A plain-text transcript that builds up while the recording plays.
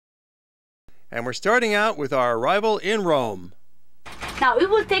And we're starting out with our arrival in Rome. Now, it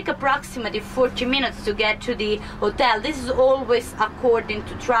will take approximately 40 minutes to get to the hotel. This is always according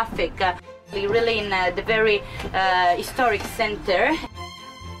to traffic. Really in the very historic center.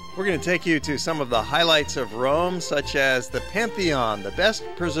 We're going to take you to some of the highlights of Rome, such as the Pantheon, the best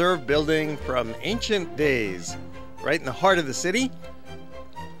preserved building from ancient days, right in the heart of the city.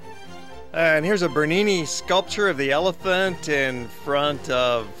 And here's a Bernini sculpture of the elephant in front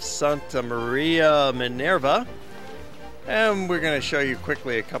of Santa Maria Minerva. And we're going to show you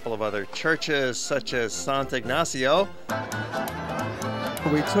quickly a couple of other churches, such as Sant'Ignazio.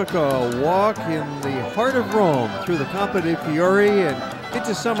 We took a walk in the heart of Rome through the Campo de' Fiori and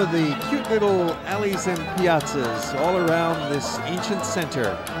into some of the cute little alleys and piazzas all around this ancient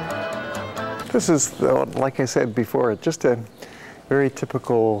center. This is, like I said before, just a very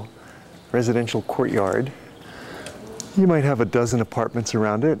typical residential courtyard. You might have a dozen apartments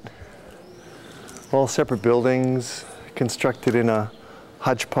around it, all separate buildings, constructed in a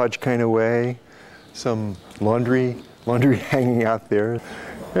hodgepodge kind of way. Some laundry hanging out there.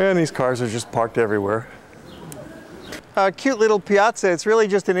 And these cars are just parked everywhere. A cute little piazza. It's really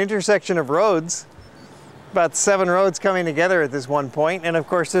just an intersection of roads. About 7 roads coming together at this one point. And of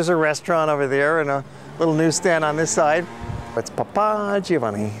course there's a restaurant over there and a little newsstand on this side. It's Papa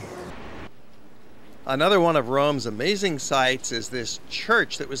Giovanni. Another one of Rome's amazing sights is this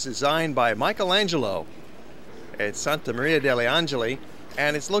church that was designed by Michelangelo. It's Santa Maria degli Angeli,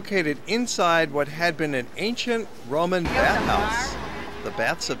 and it's located inside what had been an ancient Roman bathhouse, the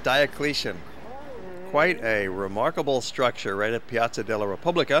Baths of Diocletian. Quite a remarkable structure right at Piazza della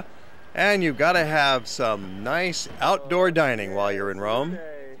Repubblica, and you've got to have some nice outdoor dining while you're in Rome.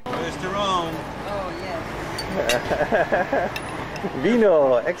 Here's to Rome. Oh, yes.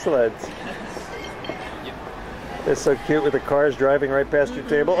 Vino, excellent. It's so cute with the cars driving right past your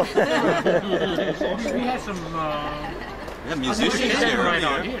table. We have some musicians here.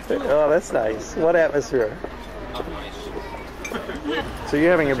 Oh, that's nice. What atmosphere. So you're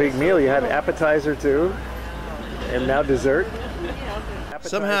having a big meal. You had an appetizer too, and now dessert.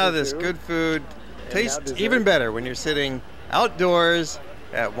 Somehow this good food tastes even better when you're sitting outdoors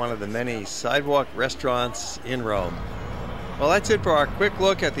at one of the many sidewalk restaurants in Rome. Well, that's it for our quick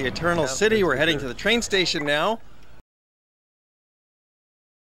look at the Eternal City. We're heading to the train station now.